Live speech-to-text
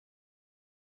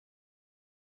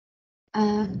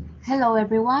Uh, Hello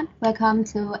everyone, welcome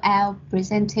to our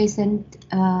presentation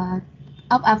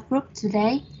of our group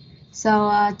today.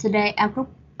 Today our group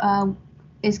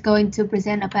is going to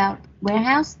present about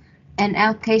warehouse and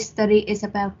our case study is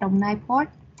about Đồng Nai Port.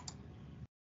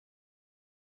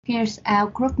 Here's our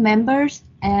group members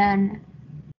and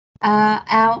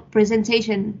our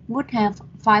presentation would have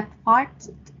 5 parts.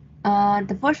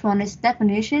 The first one is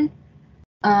definition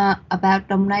about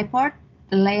Đồng Nai Port,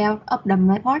 the layout of Đồng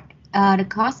Nai Port, the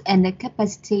cost and the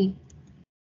capacity.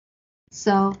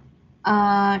 So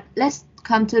let's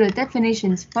come to the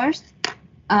definitions first.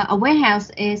 A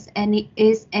warehouse is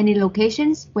any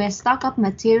locations where stock of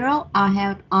material are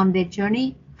held on their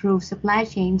journey through supply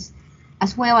chains,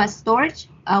 as well as storage.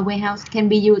 A warehouse can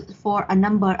be used for a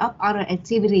number of other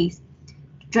activities.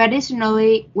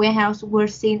 Traditionally, warehouses were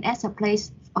seen as a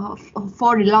place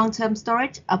for the long-term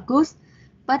storage of goods,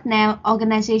 but now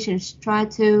organizations try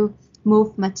to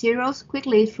move materials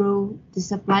quickly through the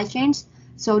supply chains,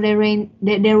 so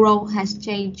their role has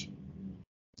changed.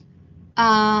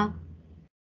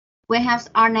 Warehouses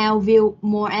are now viewed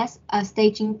more as a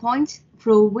staging point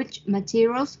through which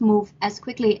materials move as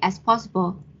quickly as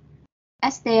possible.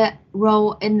 As their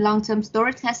role in long-term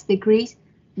storage has decreased,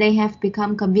 they have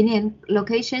become convenient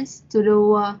locations to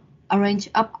do a range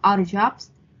of other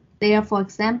jobs. They are, for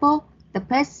example, the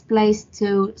best place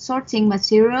to sorting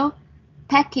material,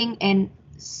 packing, and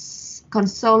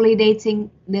consolidating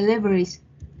deliveries.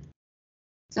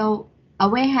 So a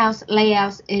warehouse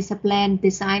layout is a planned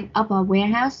design of a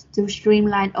warehouse to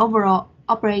streamline overall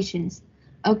operations.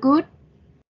 A good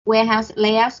warehouse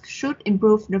layout should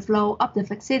improve the flow of the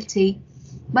facility,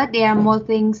 but there are more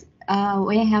things a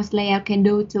warehouse layout can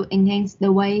do to enhance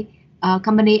the way a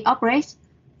company operates.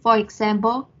 For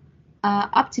example,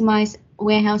 optimize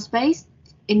warehouse space,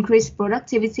 increase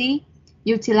productivity,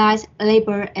 utilize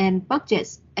labor and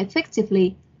budgets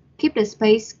effectively, keep the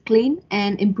space clean,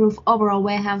 and improve overall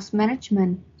warehouse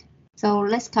management. So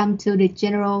let's come to the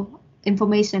general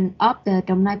information of the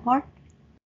Đồng Nai port.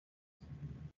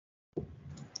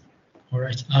 All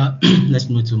right, let's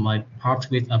move to my part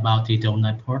with about the Duong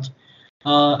Nai port.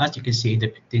 As you can see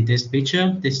in this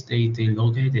picture, this is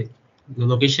the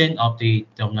location of the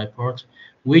Duong Nai port,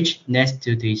 which next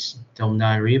to the Duong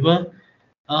Nai River.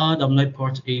 Duong Nai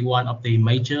port is one of the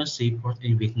major seaports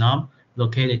in Vietnam,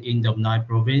 located in Duong Nai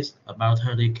province, about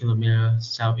 30 kilometers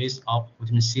southeast of Ho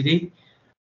Chi Minh City.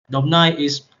 Đồng Nai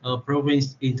is a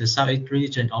province in the southeast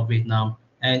region of Vietnam,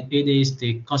 and it is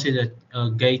considered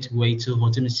a gateway to Ho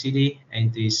Chi Minh City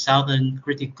and the southern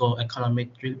critical economic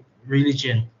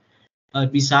region.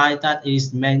 Besides that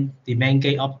is the main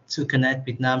gate to connect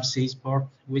Vietnam's seaport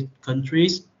with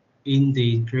countries in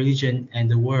the region and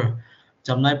the world.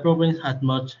 Đồng Nai province has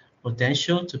much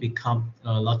potential to become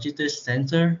a logistics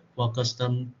center for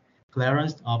custom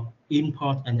clearance of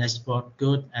import and export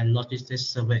goods and logistics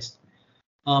service.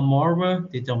 Moreover,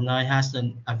 the Đồng Nai has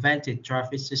an advanced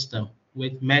traffic system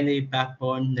with many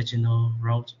backbone national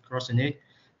roads crossing it,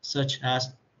 such as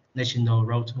National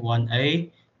Road 1A,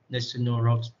 National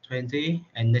Road 20,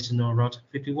 and National Road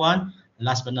 51.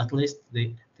 Last but not least,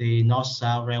 the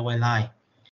North-South Railway Line.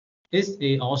 It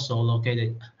is also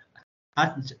located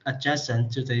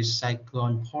adjacent to the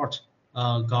Cyclone Port,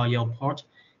 Goyo Port,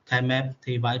 Khai Mep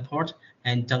Thi Vai Port,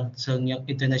 and Tân Sơn Nhất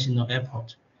International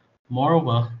Airport.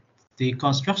 Moreover, the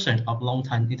construction of Long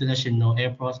Thanh International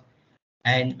Airport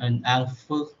and an An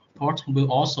Phước port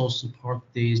will also support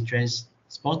the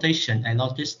transportation and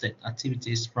logistic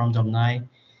activities from Đồng Nai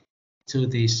to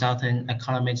the Southern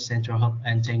Economic Central Hub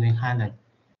and Tây Nguyên Highland.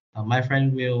 My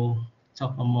friend will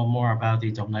talk more about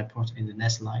the Đồng Nai port in the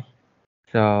next slide.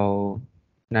 So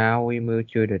now we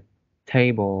move to the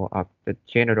table of the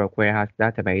general warehouse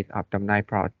database of Đồng Nai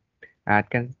port. As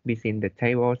can be seen in the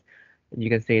tables, you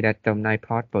can see that Đồng Nai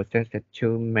port possesses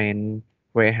two main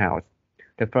warehouses.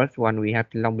 The first one we have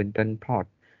the Long Bình Tân port,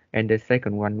 and the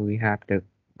second one we have the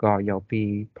Gò Dầu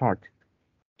Pi port.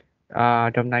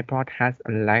 Đồng Nai port has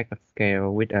a large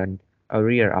scale with an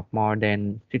area of more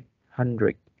than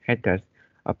 600 hectares,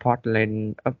 a port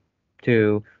length up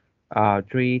to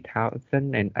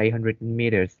 3,800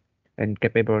 meters, and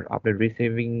capable of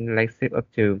receiving light ship up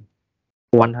to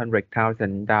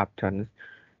 100,000 DAP tons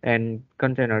and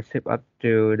container ship up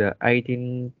to the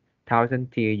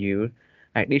 18,000 TEU.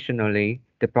 Additionally,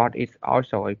 the port is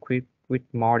also equipped with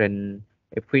modern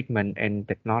equipment and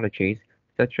technologies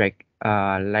such as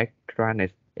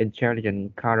electronic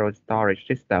intelligent cargo storage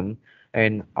system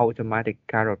and automatic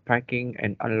cargo packing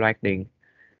and unloading.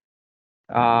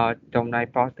 Đồng Nai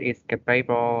port is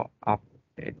capable of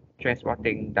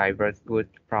transporting diverse goods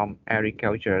from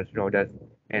agriculture products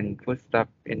and foodstuff,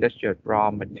 industrial raw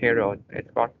materials,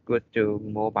 export goods to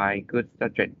mobile goods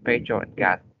such as petrol and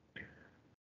gas.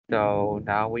 So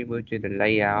now we move to the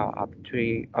layout of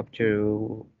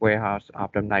two warehouse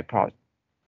of the nine ports.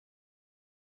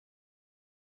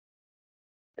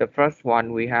 The first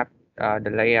one we have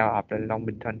the layout of the Long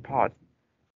Bình port,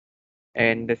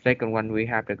 and the second one we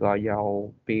have the Gò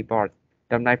Dầu P port.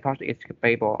 The nine port is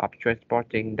capable of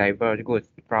transporting diverse goods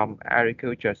from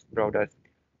agricultural products,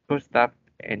 foodstuff,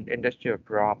 and industrial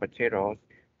raw materials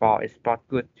for export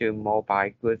goods to mobile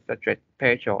goods such as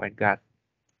petrol and gas.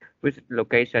 With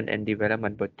location and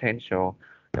development potential,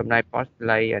 Đồng Port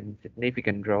play a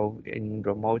significant role in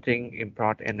promoting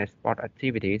import and export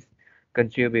activities,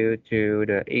 contribute to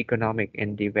the economic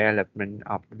and development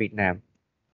of Vietnam.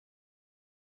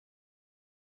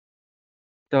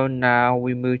 So now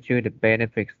we move to the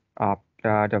benefits of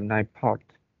the Đồng Nai Port.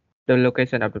 The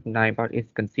location of the Đồng Nai Port is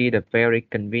considered very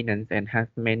convenient and has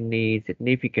many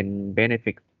significant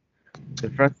benefits. The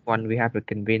first one, we have the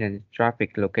convenient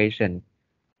traffic location.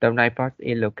 Đồng Nai Port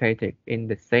is located in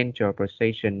the central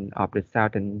position of the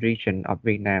southern region of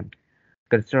Vietnam,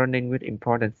 concerning with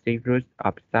important sea routes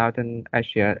of Southern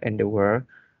Asia and the world,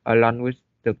 along with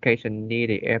location near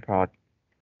the airport,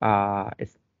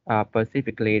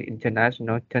 specifically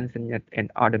international, Tanzania,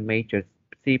 and other major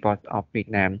seaports of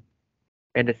Vietnam.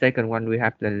 And the second one, we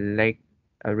have the lake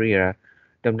area.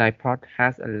 The Nai Port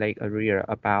has a lake area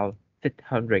about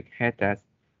 600 hectares,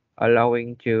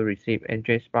 allowing to receive and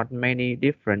transport many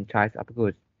different types of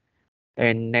goods.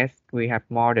 And next, we have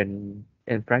modern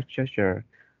infrastructure.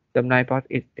 The Nai Port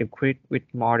is equipped with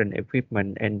modern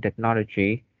equipment and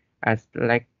technology, as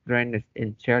like drainage,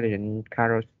 intelligent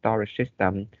cargo storage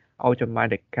system,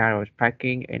 automatic cargo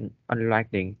packing and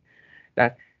unloading,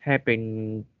 that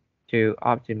helping to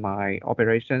optimize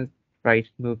operations, freight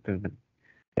movement.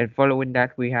 And following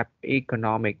that, we have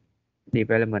economic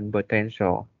development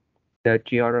potential. The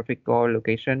geographical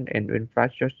location and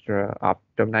infrastructure of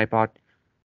the Nai Port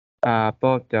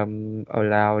both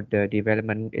allow the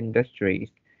development industries,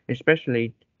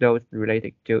 especially those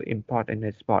related to import and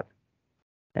export,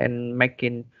 and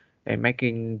making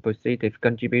positive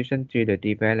contribution to the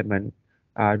development,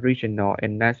 regional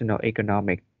and national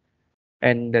economic.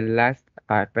 And the last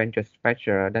advantage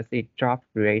factor, that is job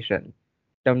creation.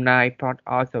 Đồng Nai Port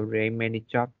also create many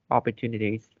job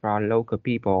opportunities for local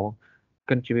people,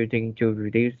 contributing to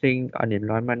reducing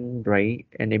unemployment rate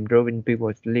and improving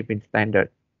people's living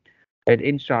standards. And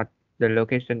in short, the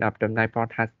location of Đồng Nai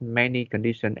Port has many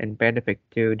conditions and benefits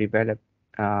to develop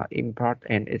import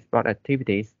and export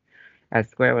activities,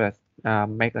 as well as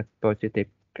make a positive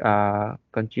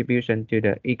contribution to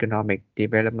the economic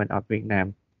development of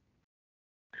Vietnam.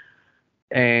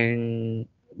 And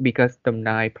because Đồng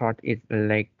Nai Port is a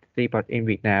lake seaport in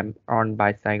Vietnam owned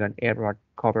by Saigon Airport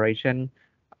Corporation,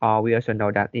 we also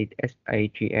know that it's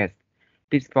SAGS.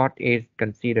 This port is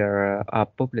considered a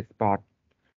public port,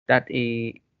 that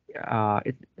is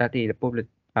the public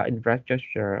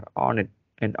infrastructure owned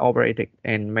and operated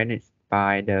and managed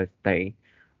by the state,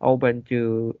 open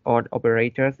to all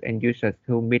operators and users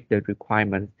who meet the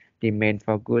requirements demand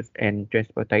for goods and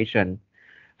transportation.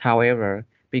 However,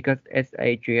 because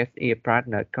SAGS is a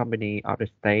partner company of the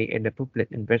state and the public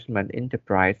investment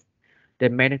enterprise, the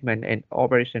management and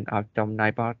operation of Đồng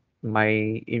Nai Port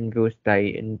may involve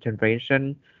state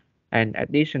intervention, and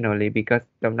additionally, because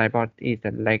Đồng Nai Port is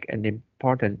like an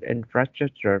important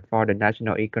infrastructure for the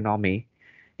national economy,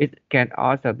 it can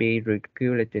also be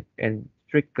regulated and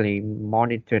strictly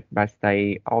monitored by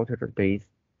state authorities.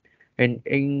 And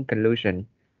in conclusion,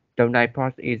 Đồng Nai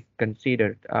Port is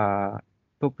considered a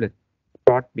public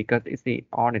port because it is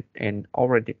owned and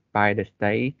operated by the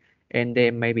state, and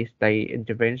there may be state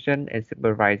intervention and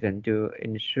supervision to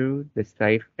ensure the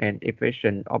safe and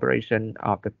efficient operation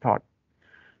of the port.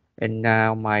 And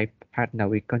now my partner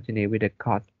will continue with the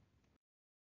cost.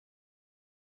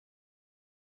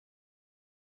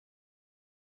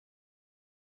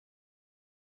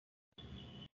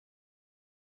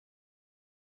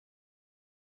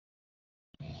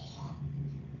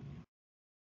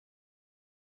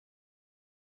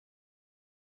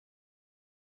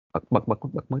 Bật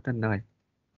mất tên ơi.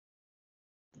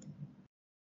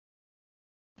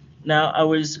 Now I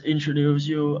will introduce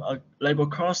you a labor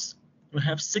cost. We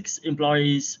have 6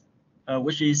 employees,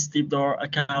 which is stevedore,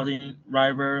 accounting,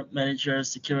 driver, manager,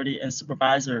 security, and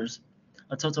supervisors.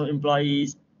 A total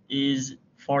employees is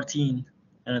 14,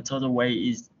 and the total wage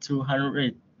is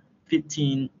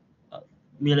 215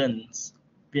 millions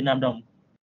Vietnam dong.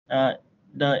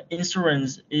 The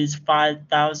insurance is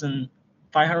 500,000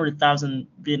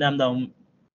 Vietnam dong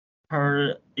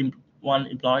per one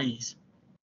employees.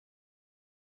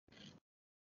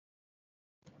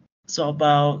 So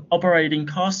about operating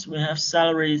costs, we have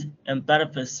salaries and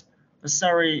benefits. The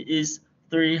salary is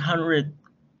 300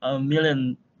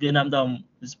 million Vietnam dong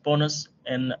with bonus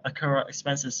and accrual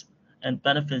expenses, and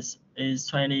benefits is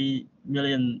 20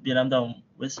 million Vietnam dong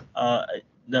with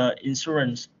the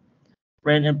insurance.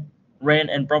 Rent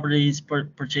and properties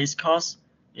purchase cost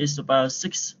is about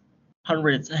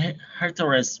 600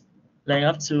 hectares, laying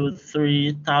up to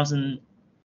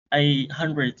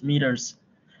 3,800 meters,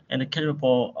 and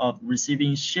capable of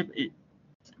receiving ship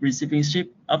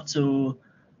up to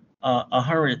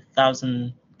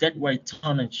 100,000 deadweight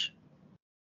tonnage.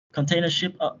 Container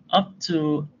ship up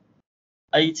to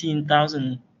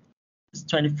 18,000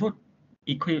 20-foot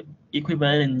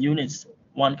equivalent units,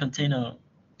 one container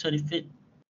 30 feet.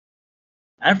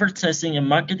 Advertising and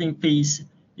marketing fees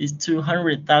is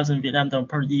 200,000 Vietnam dong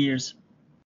per year.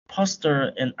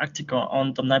 Poster and article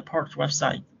on the Nai Port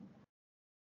website.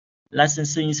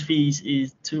 Licensing fees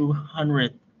is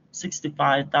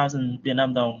 265,000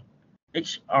 Vietnam dong.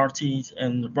 HRT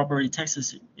and property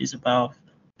taxes is about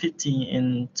 15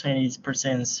 and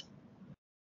 20%.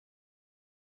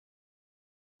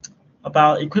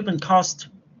 About equipment cost,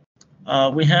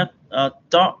 we have a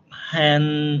dock,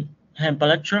 hand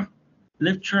pallet truck,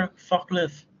 lift truck,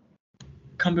 forklift,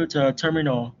 computer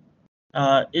terminal.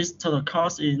 Its total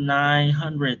cost is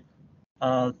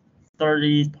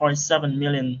 930.7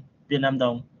 million Vietnam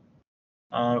dong.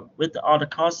 With the other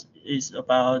cost is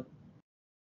about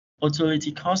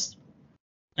utility cost.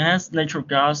 It has natural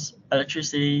gas,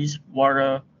 electricity,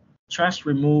 water, trash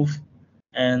remove,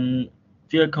 and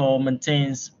vehicle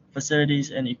maintenance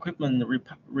facilities and equipment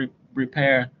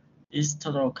repair. Its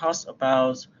total cost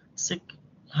about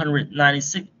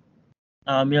 696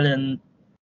 million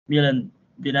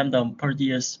Vietnam dong per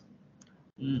year.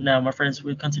 Now, my friends,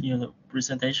 will continue the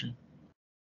presentation.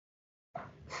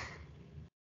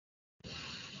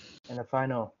 And the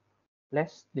final,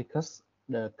 let's discuss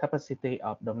the capacity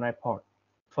of Dong Nai Port,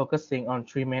 focusing on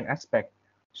three main aspects: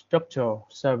 structure,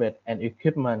 service, and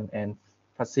equipment and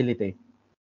facility.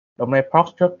 Dong Nai Port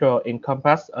structure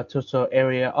encompasses a total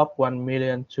area of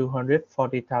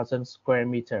 1,240,000 square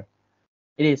meters.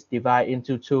 It is divided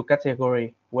into two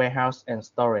categories, warehouse and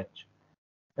storage.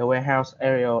 The warehouse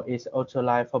area is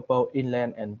utilized for both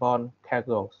inland and bound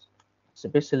cargoes.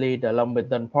 Especially the Long Bình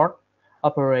Tân port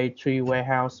operates three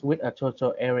warehouses with a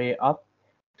total area of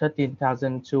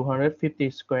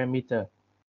 13,250 square meters,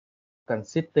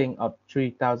 consisting of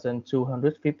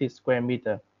 3,250 square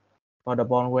meters for the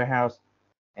bound warehouse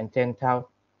and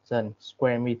 10,000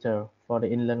 square meters for the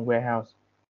inland warehouse.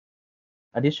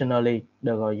 Additionally,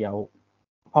 the Gò Dầu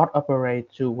port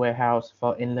operates two warehouses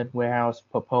for inland warehouse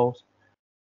purposes,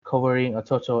 covering a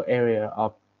total area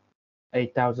of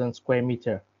 8,000 square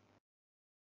meters.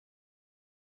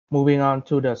 Moving on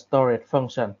to the storage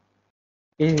function.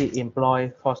 It is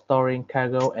employed for storing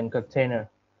cargo and container.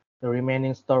 The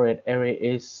remaining storage area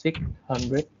is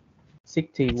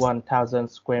 661,000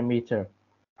 square meters,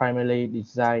 primarily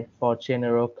designed for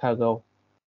general cargo.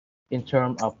 In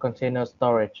terms of container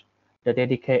storage, the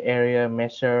dedicated area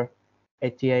measures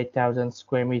 88,000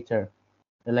 square meters.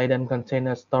 The laden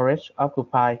container storage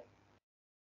occupies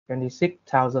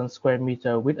 26,000 square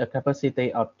meters with a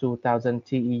capacity of 2,000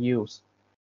 TEUs,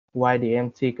 while the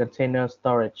empty container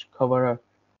storage covers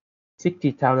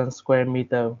 60,000 square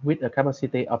meters with a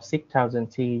capacity of 6,000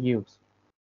 TEUs.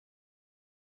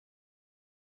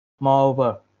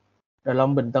 Moreover, the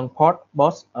Long Bình Tân port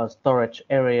boasts a storage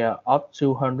area of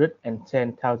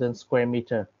 210,000 square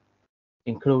meters,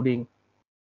 including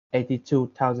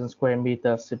 82,000 square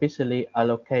meters specially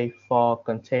allocated for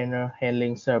container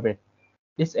handling service.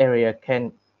 This area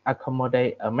can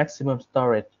accommodate a maximum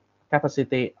storage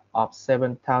capacity of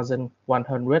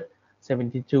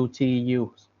 7,172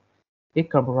 TEUs. It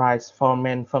comprises four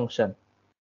main functions: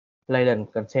 laden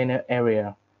container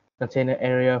area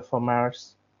for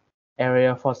mass,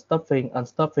 area for stuffing,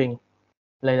 unstuffing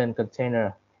laden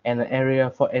container, and an area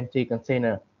for empty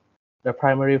container. The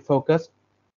primary focus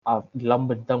of Long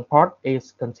Bình Tân port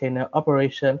is container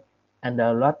operation and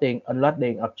the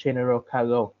unloading of general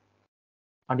cargo.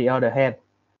 On the other hand,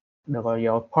 the Gò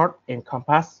Dầu port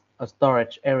encompasses a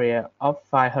storage area of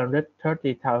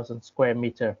 530,000 square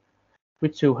meters,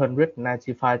 with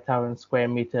 295,000 square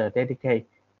meters dedicated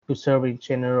to serving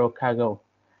general cargo.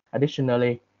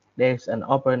 Additionally, there is an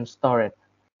open storage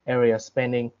area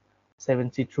spanning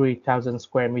 73,000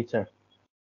 square meters.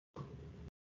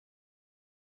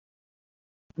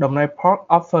 Dong Nai Port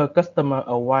offers customers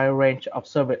a wide range of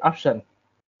service options,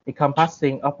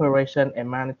 encompassing operation and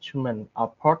management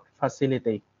of port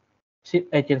facility, ship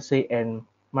agency and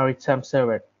maritime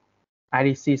service,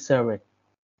 IDC service,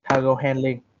 cargo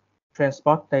handling,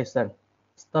 transportation,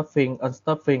 stuffing,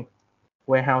 unstuffing,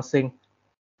 warehousing,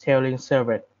 tailing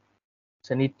service,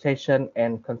 sanitation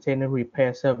and container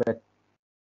repair service,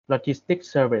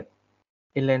 logistics service,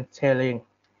 inland tailing,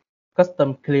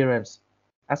 custom clearance,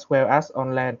 as well as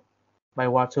on land, by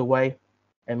waterway,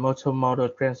 and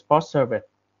multimodal transport service.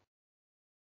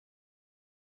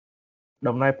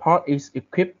 Đồng Nai Port is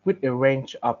equipped with a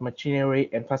range of machinery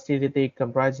and facility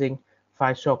comprising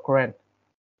 5 shore cranes,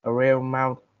 a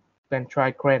rail-mount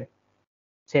gantry crane,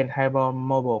 10 high-bow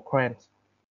mobile cranes,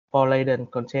 4 laden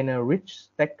container reach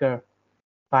stacker,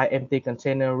 5 empty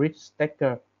container reach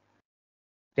stacker,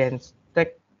 10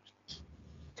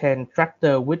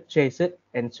 tractor with chassis,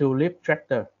 and 2 lift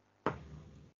tractor.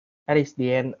 That is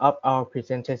the end of our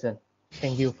presentation.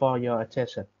 Thank you for your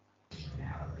attention.